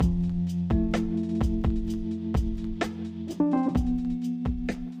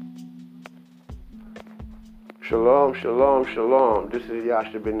Shalom, shalom, shalom. This is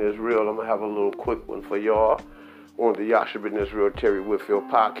Yasha Ben Israel. I'm going to have a little quick one for y'all on the Yasha Ben Israel Terry Whitfield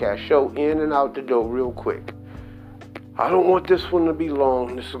podcast show. In and out the door real quick. I don't want this one to be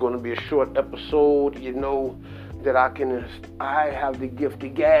long. This is going to be a short episode. You know that I have the gift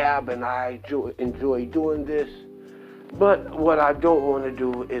of gab and I enjoy doing this. But what I don't want to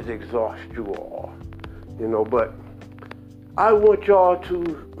do is exhaust you all. But I want y'all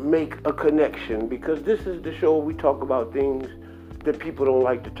to make a connection because this is the show we talk about things that people don't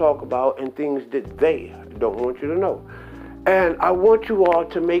like to talk about and things that they don't want you to know. And I want you all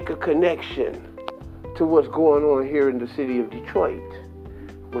to make a connection to what's going on here in the city of Detroit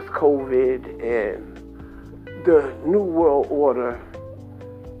with COVID and the New World Order,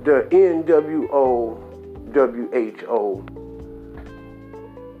 the NWO, WHO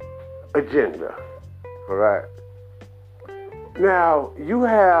agenda. All right. Now, you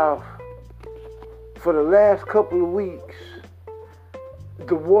have, for the last couple of weeks,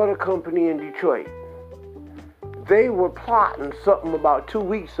 the water company in Detroit. They were plotting something about 2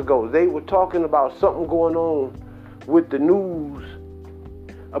 weeks ago. They were talking about something going on with the news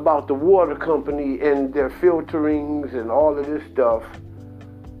about the water company and their filterings and all of this stuff.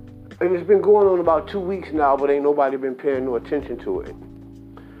 And it's been going on about 2 weeks now, but ain't nobody been paying no attention to it.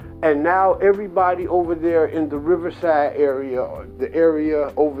 And now everybody over there in the Riverside area, the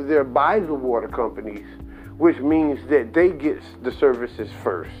area over there by the water companies, which means that they get the services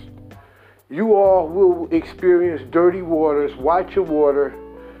first. You all will experience dirty waters. Watch your water.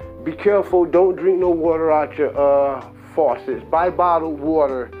 Be careful. Don't drink no water out your faucets. Buy bottled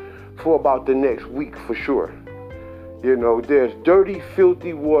water for about the next week for sure. There's dirty,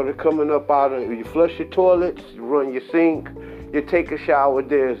 filthy water coming up out of it. You flush your toilets, you run your sink, you take a shower.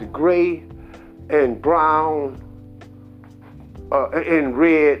 There's gray and brown and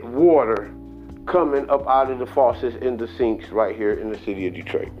red water coming up out of the faucets in the sinks right here in the city of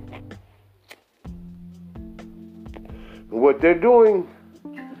Detroit. What they're doing,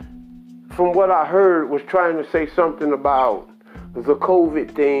 from what I heard, was trying to say something about the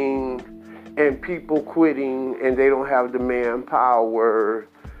COVID thing and people quitting and they don't have the manpower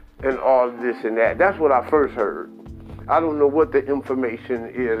and all this and that. That's what I first heard. I don't know what the information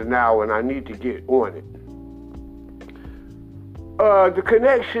is now and I need to get on it. The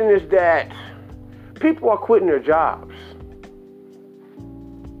connection is that people are quitting their jobs.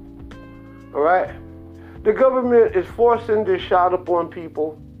 All right? The government is forcing this shot upon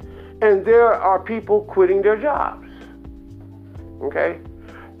people and there are people quitting their jobs. Okay?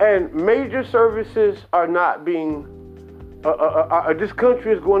 And major services are not being, this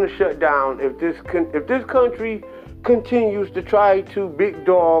country is going to shut down if this country continues to try to big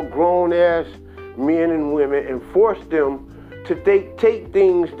dog grown-ass men and women and force them to take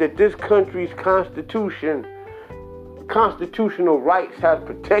things that this country's constitutional rights has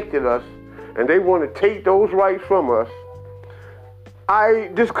protected us, and they want to take those rights from us.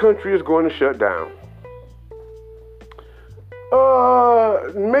 This country is going to shut down.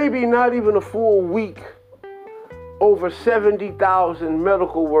 Maybe not even a full week, over 70,000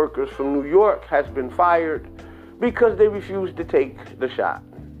 medical workers from New York has been fired because they refused to take the shot.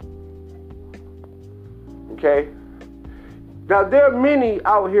 Okay? Now, there are many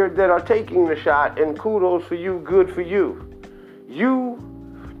out here that are taking the shot, and kudos for you, good for you.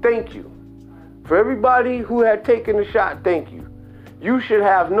 Thank you. For everybody who had taken the shot, thank you. You should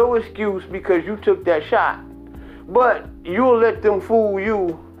have no excuse because you took that shot. But you'll let them fool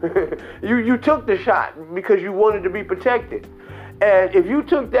you. You took the shot because you wanted to be protected. And if you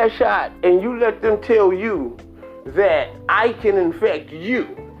took that shot and you let them tell you that I can infect you,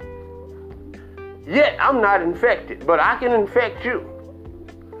 yet I'm not infected, but I can infect you,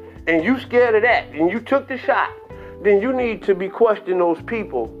 and you scared of that, and you took the shot, then you need to be questioning those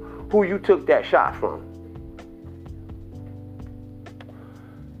people who you took that shot from.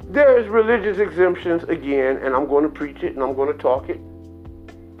 There's religious exemptions again, and I'm going to preach it and I'm going to talk it.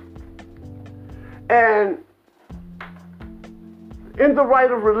 And in the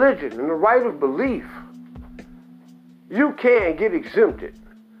right of religion, in the right of belief, you can get exempted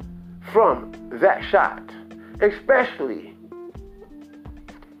from that shot, especially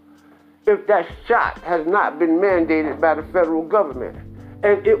if that shot has not been mandated by the federal government.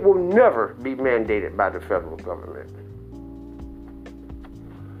 And it will never be mandated by the federal government.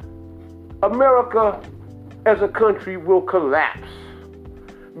 America as a country will collapse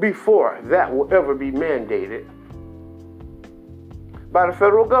before that will ever be mandated by the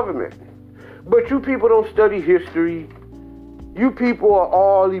federal government. But you people don't study history. You people are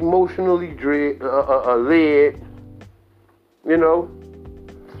all emotionally led,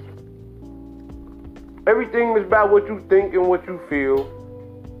 Everything is about what you think and what you feel.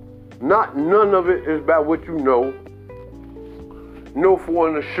 None of it is about what you know. No for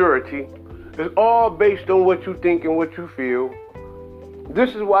an surety. It's all based on what you think and what you feel.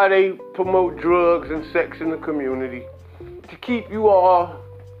 This is why they promote drugs and sex in the community. To keep you all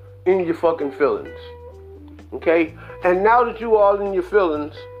in your fucking feelings. Okay? And now that you all in your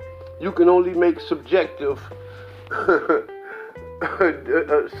feelings, you can only make subjective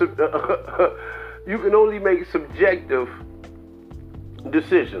you can only make subjective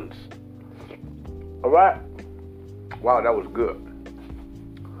decisions. Alright? Wow, that was good.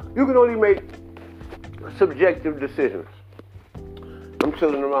 You can only make subjective decisions. I'm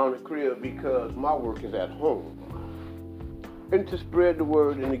chilling around the crib because my work is at home. And to spread the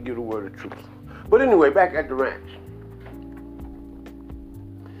word and to give the word of truth. But anyway, back at the ranch.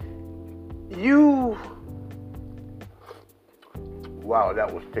 Wow,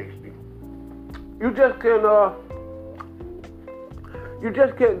 that was tasty. You just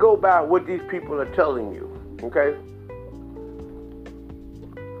can't go by what these people are telling you, okay?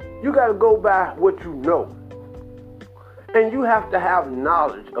 You gotta go by what you know. And you have to have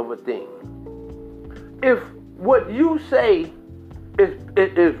knowledge of a thing. If what you say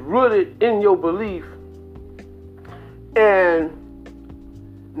is rooted in your belief and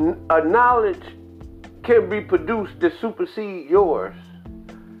a knowledge can be produced that supersedes yours,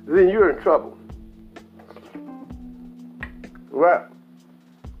 then you're in trouble. Right?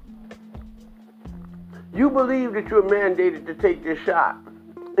 You believe that you're mandated to take this shot,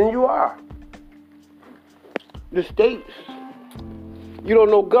 and you are. The states, you don't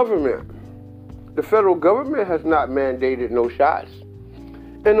know government. The federal government has not mandated no shots.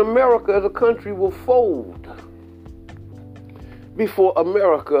 And America as a country will fold before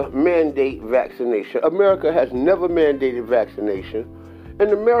America mandate vaccination. America has never mandated vaccination.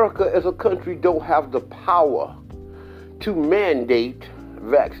 And America as a country don't have the power to mandate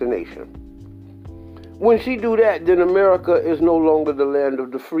vaccination. When she do that, then America is no longer the land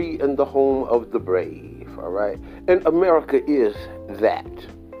of the free and the home of the brave, all right? And America is that.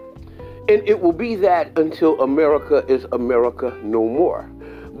 And it will be that until America is America no more.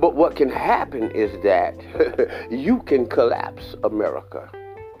 But what can happen is that you can collapse America.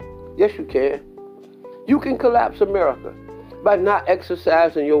 Yes, you can. You can collapse America by not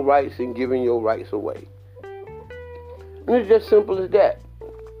exercising your rights and giving your rights away. And it's just simple as that.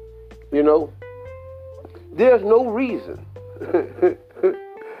 You know? There's no reason.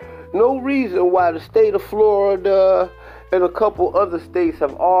 No reason why the state of Florida and a couple other states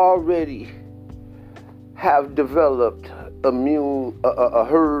have already developed a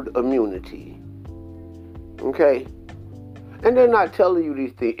herd immunity. Okay? And they're not telling you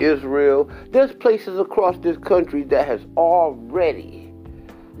these things. Israel, there's places across this country that has already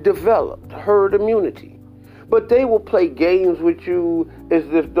developed herd immunity. But they will play games with you as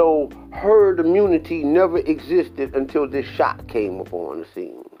if though herd immunity never existed until this shot came upon the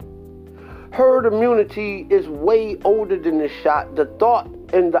scene. Herd immunity is way older than this shot. The thought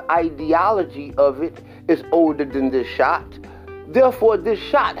and the ideology of it is older than this shot. Therefore, this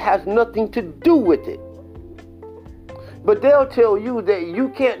shot has nothing to do with it. But they'll tell you that you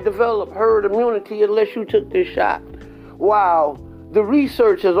can't develop herd immunity unless you took this shot. While the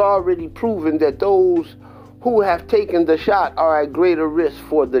research has already proven that those who have taken the shot are at greater risk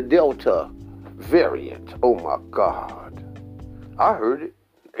for the Delta variant. Oh my God. I heard it.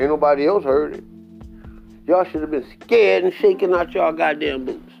 Ain't nobody else heard it. Y'all should have been scared and shaking out y'all goddamn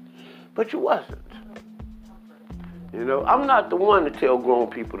boots. But you wasn't. You know, I'm not the one to tell grown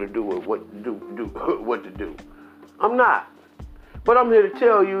people to do what to do. I'm not. But I'm here to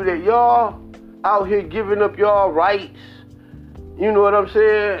tell you that y'all out here giving up y'all rights. You know what I'm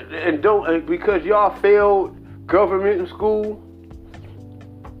saying? And because y'all failed government in school.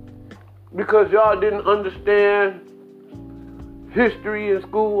 Because y'all didn't understand history in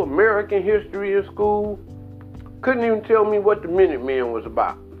school, American history in school. Couldn't even tell me what the Minutemen was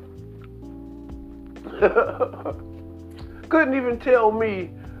about. Couldn't even tell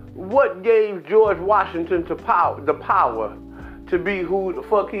me what gave George Washington the power to be who the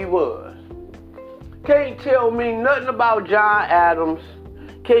fuck he was. Can't tell me nothing about John Adams.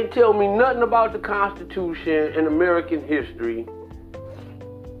 Can't tell me nothing about the Constitution and American history.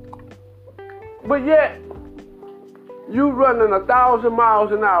 But yet, you running 1,000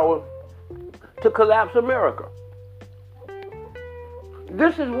 miles an hour to collapse America.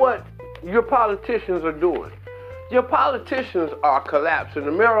 This is what your politicians are doing. Your politicians are collapsing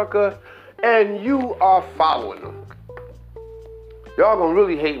America, and you are following them. Y'all gonna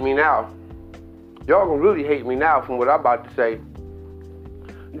really hate me now. Y'all gonna really hate me now from what I'm about to say.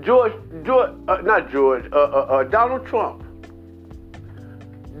 Donald Trump.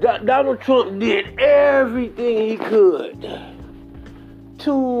 Donald Trump did everything he could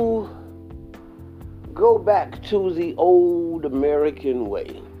to go back to the old American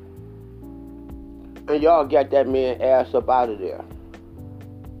way. And y'all got that man ass up out of there.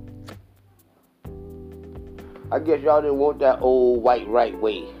 I guess y'all didn't want that old white right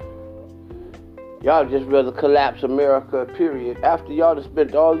way. Y'all just rather collapse America, period. After y'all have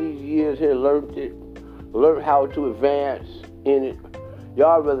spent all these years here, learned how to advance in it,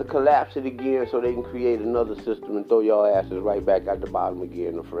 y'all rather collapse it again so they can create another system and throw y'all asses right back at the bottom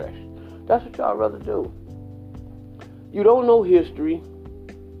again afresh. That's what y'all rather do. You don't know history.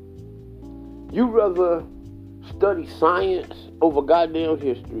 You rather study science over goddamn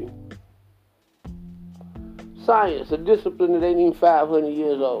history. Science, a discipline that ain't even 500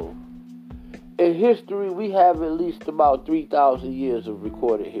 years old. In history, we have at least about 3,000 years of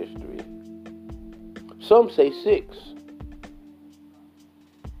recorded history. Some say 6.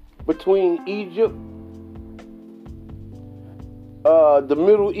 Between Egypt, the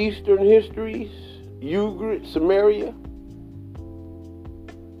Middle Eastern histories, Ugarit, Samaria,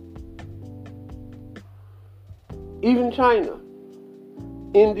 even China,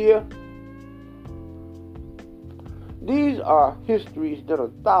 India. These are histories that are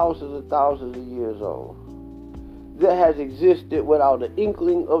thousands and thousands of years old, that has existed without an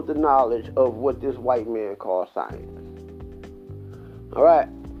inkling of the knowledge of what this white man calls science. All right?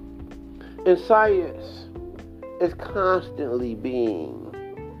 And science is constantly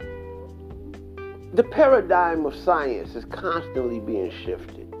the paradigm of science is constantly being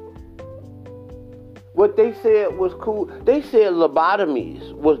shifted. What they said was cool, they said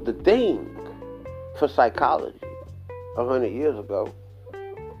lobotomies was the thing for psychology 100 years ago.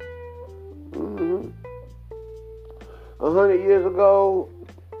 100 years ago,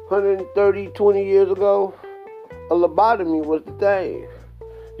 130, 20 years ago, a lobotomy was the thing.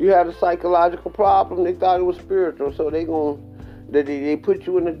 You had a psychological problem, they thought it was spiritual, so they put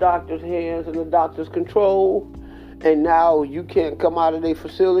you in the doctor's hands and the doctor's control, and now you can't come out of their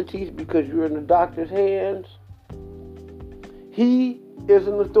facilities because you're in the doctor's hands. He is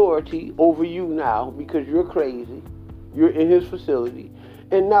an authority over you now because you're crazy. You're in his facility,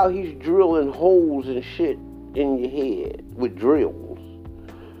 and now he's drilling holes and shit in your head with drills.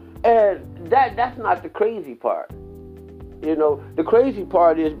 And that's not the crazy part. You know, the crazy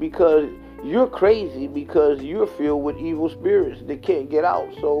part is because you're crazy because you're filled with evil spirits that can't get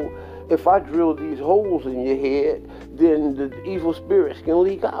out. So if I drill these holes in your head, then the evil spirits can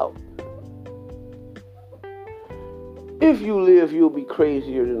leak out. If you live, you'll be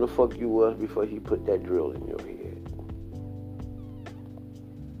crazier than the fuck you was before he put that drill in your head.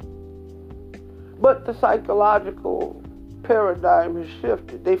 But the psychological paradigm has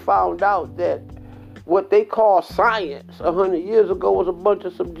shifted. They found out that what they call science 100 years ago was a bunch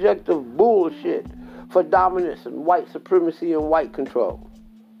of subjective bullshit for dominance and white supremacy and white control.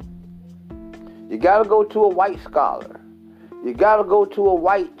 You gotta go to a white scholar. You gotta go to a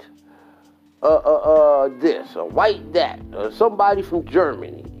white this, a white that, or somebody from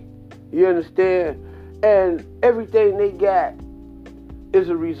Germany. You understand? And everything they got is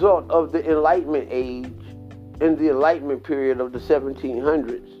a result of the Enlightenment age and the Enlightenment period of the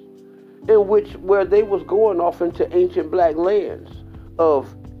 1700s, in which where they was going off into ancient black lands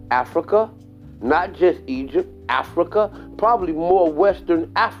of Africa, not just Egypt, Africa, probably more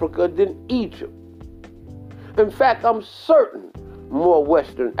Western Africa than Egypt. In fact, I'm certain more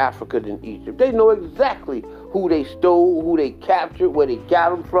Western Africa than Egypt. They know exactly who they stole, who they captured, where they got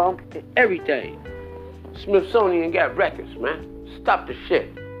them from, and everything. Smithsonian got records, man. Stop the shit,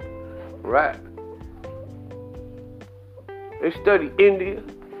 right? They study India,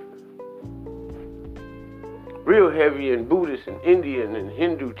 real heavy in Buddhist and Indian and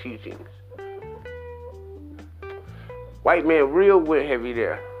Hindu teachings. White man real went heavy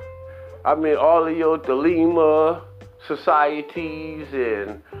there. I mean, all of your Thelema societies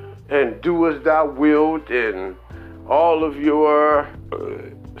and do as thou wilt and all of your,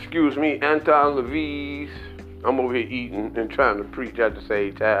 Anton LaVey's. I'm over here eating and trying to preach at the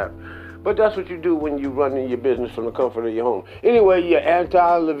same time. But that's what you do when you running your business from the comfort of your home. Anyway, your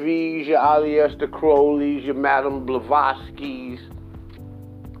Anton LaVey's, your Aleister Crowley's, your Madame Blavatsky's.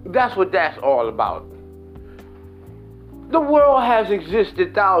 That's what that's all about. The world has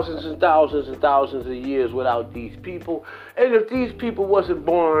existed thousands and thousands and thousands of years without these people. And if these people wasn't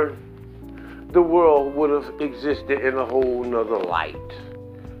born, the world would have existed in a whole nother light.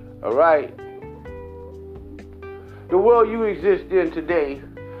 All right? The world you exist in today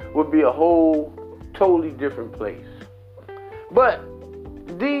would be a whole totally different place. But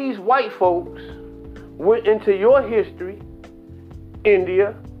these white folks went into your history,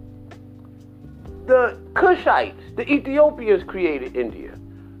 India. The Kushites, the Ethiopians created India.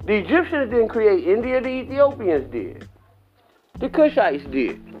 The Egyptians didn't create India, the Ethiopians did. The Kushites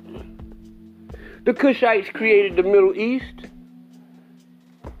did. The Kushites created the Middle East,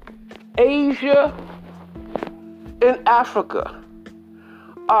 Asia, and Africa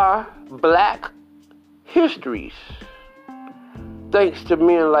are black histories, thanks to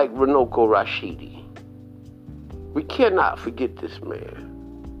men like Runoko Rashidi. We cannot forget this man,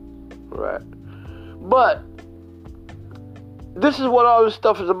 right? But this is what all this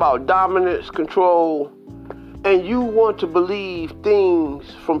stuff is about: dominance, control, and you want to believe things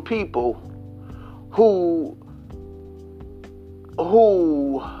from people who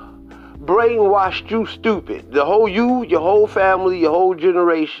brainwashed you stupid. The whole you, your whole family, your whole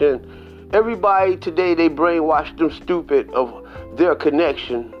generation, everybody today, they brainwashed them stupid of their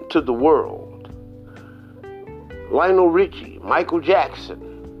connection to the world. Lionel Richie, Michael Jackson,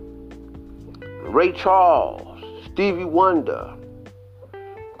 Ray Charles, Stevie Wonder,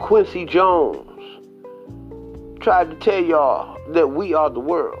 Quincy Jones tried to tell y'all that we are the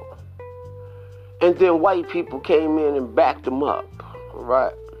world. And then white people came in and backed them up,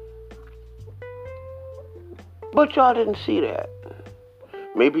 right? But y'all didn't see that.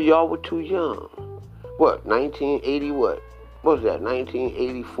 Maybe y'all were too young. What, 1980 what? What was that,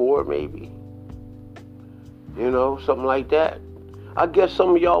 1984 maybe? You know, something like that. I guess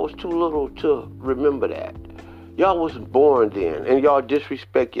some of y'all was too little to remember that. Y'all wasn't born then, and y'all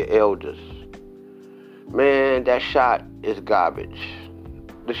disrespect your elders. Man, that shot is garbage.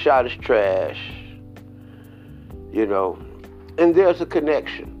 The shot is trash. You know, and there's a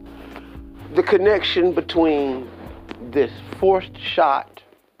connection. The connection between this forced shot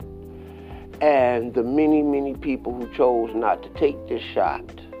and the many, many people who chose not to take this shot.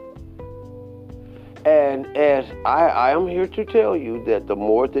 And as I am here to tell you that the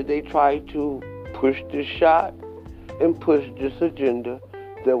more that they try to push this shot and push this agenda,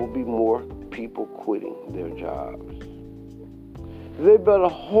 there will be more people quitting their jobs. They better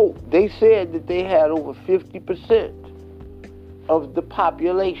hope. They said that they had over 50% of the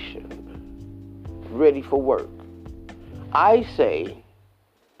population ready for work. I say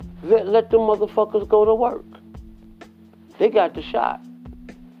that let the motherfuckers go to work. They got the shot.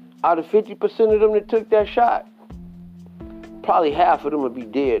 Out of 50% of them that took that shot, probably half of them will be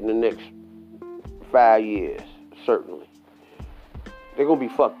dead in the next 5 years, certainly. They're going to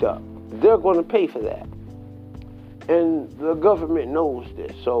be fucked up. They're going to pay for that. And the government knows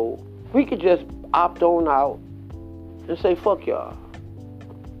this. So we could just opt on out and say, fuck y'all.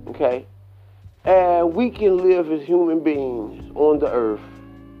 Okay? And we can live as human beings on the earth.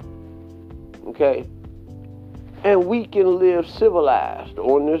 Okay? And we can live civilized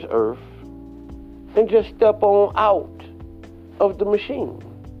on this earth and just step on out of the machine.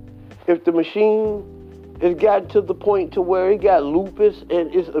 If the machine has gotten to the point to where it got lupus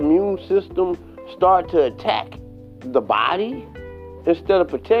and its immune system start to attack the body instead of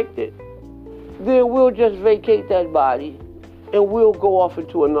protect it, then we'll just vacate that body and we'll go off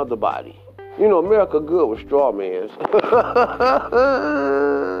into another body. You know, America good with straw mans.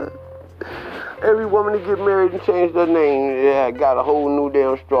 Every woman that get married and change their name, yeah, got a whole new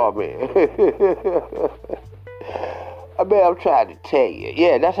damn straw man. I bet I'm trying to tell you.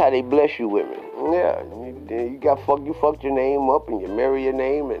 Yeah, that's how they bless you women. Yeah, you fucked your name up and you marry your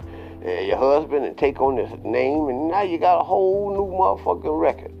name and your husband and take on this name, and now you got a whole new motherfucking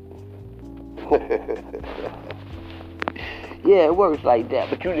record. Yeah, it works like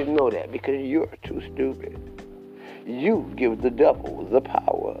that, but you didn't know that because you're too stupid. You give the devil the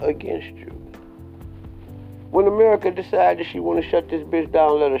power against you. When America decided she want to shut this bitch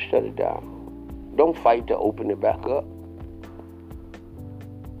down, let her shut it down. Don't fight to open it back up.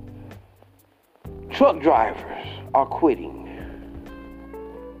 Truck drivers are quitting.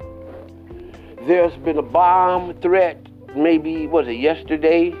 There's been a bomb threat, maybe, was it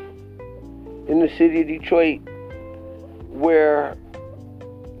yesterday, in the city of Detroit, where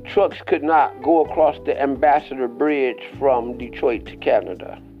trucks could not go across the Ambassador Bridge from Detroit to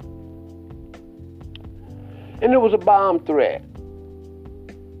Canada. And there was a bomb threat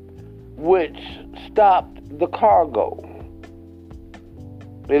which stopped the cargo.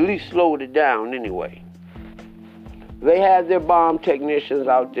 At least slowed it down anyway. They had their bomb technicians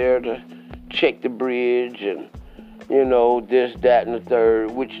out there to check the bridge and, you know, this, that, and the third,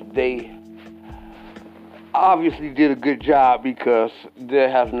 which they obviously did a good job because there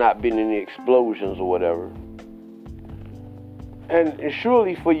have not been any explosions or whatever. And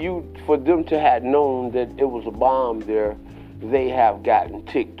surely for them to have known that it was a bomb there, they have gotten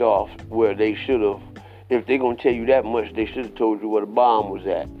ticked off where they should have. If they're gonna tell you that much, they should have told you where the bomb was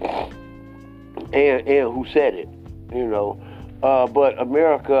at and who said it. You know, but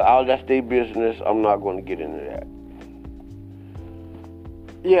America, that's their business. I'm not going to get into that.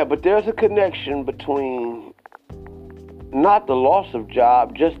 Yeah, but there's a connection between not the loss of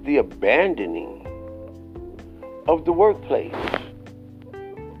job, just the abandoning of the workplace.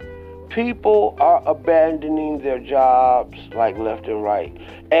 People are abandoning their jobs like left and right.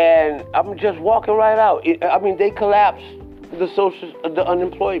 And I'm just walking right out. They collapsed the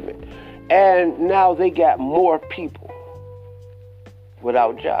unemployment. And now they got more people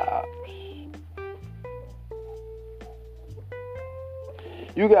without jobs.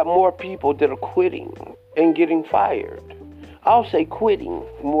 You got more people that are quitting and getting fired. I'll say quitting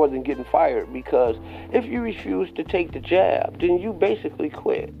more than getting fired, because if you refuse to take the jab, then you basically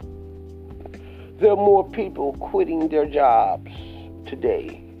quit. There are more people quitting their jobs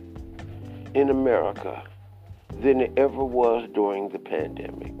today in America than it ever was during the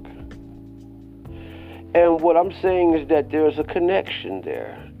pandemic. And what I'm saying is that there's a connection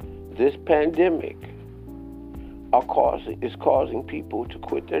there. This pandemic is causing people to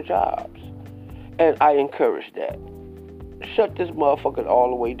quit their jobs. And I encourage that. Shut this motherfucker all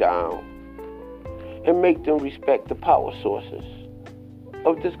the way down and make them respect the power sources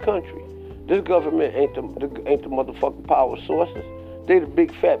of this country. This government ain't the motherfucking power sources. They the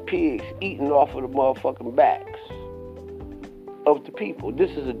big fat pigs eating off of the motherfucking backs of the people.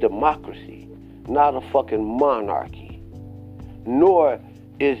 This is a democracy, not a fucking monarchy. Nor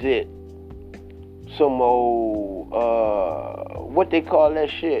is it some old, what they call that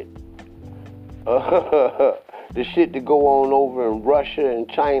shit? The shit that go on over in Russia and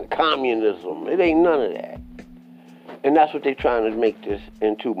China, communism. It ain't none of that. And that's what they're trying to make this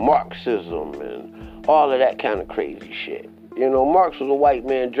into, Marxism and all of that kind of crazy shit. You know, Marx was a white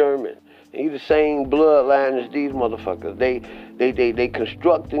man, German. He's the same bloodline as these motherfuckers. They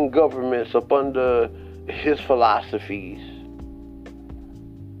constructing governments up under his philosophies.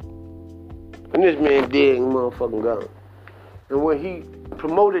 And this man dead and motherfucking gone. And when he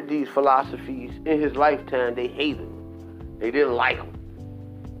promoted these philosophies in his lifetime, they hated him. They didn't like him.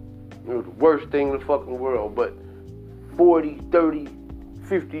 It was the worst thing in the fucking world. But 40, 30,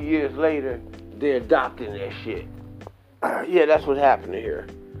 50 years later, they're adopting that shit. Yeah, that's what happened here.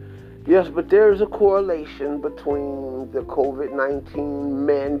 Yes, but there is a correlation between the COVID-19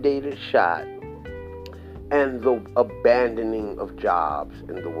 mandated shot and the abandoning of jobs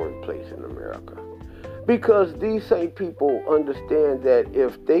in the workplace in America. Because these same people understand that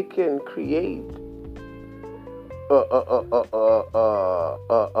if they can create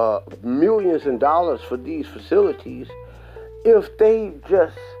millions of dollars for these facilities, if they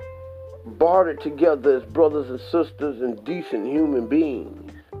just bartered together as brothers and sisters and decent human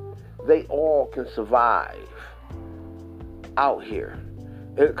beings, they all can survive out here.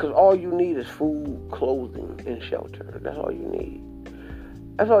 Because all you need is food, clothing, and shelter. That's all you need.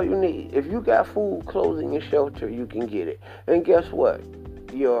 That's all you need. If you got food, clothing, and shelter, you can get it. And guess what?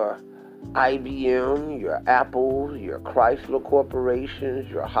 Your IBM, your Apple, your Chrysler corporations,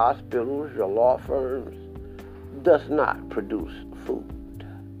 your hospitals, your law firms does not produce food.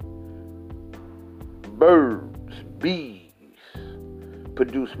 Birds, bees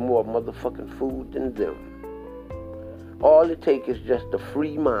produce more motherfucking food than them. All it takes is just a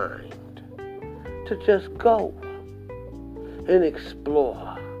free mind to just go and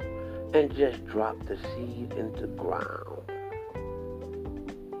explore and just drop the seed into the ground.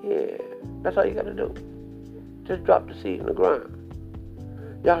 Yeah, that's all you gotta do. Just drop the seed in the ground.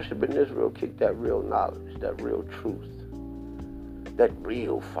 Yahshua Ben Israel kicked that real knowledge, that real truth, that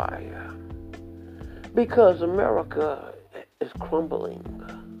real fire. Because America is crumbling.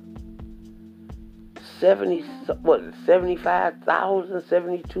 75,000,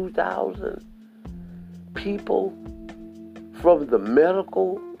 72,000 people from the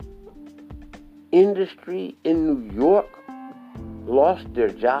medical industry in New York lost their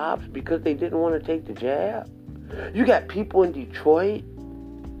jobs because they didn't want to take the jab. You got people in Detroit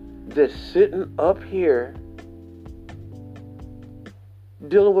that's sitting up here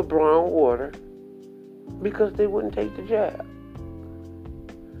dealing with brown water because they wouldn't take the jab.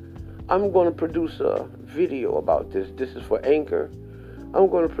 I'm going to produce a video about this. This is for Anchor. I'm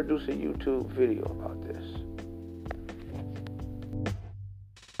going to produce a YouTube video about this.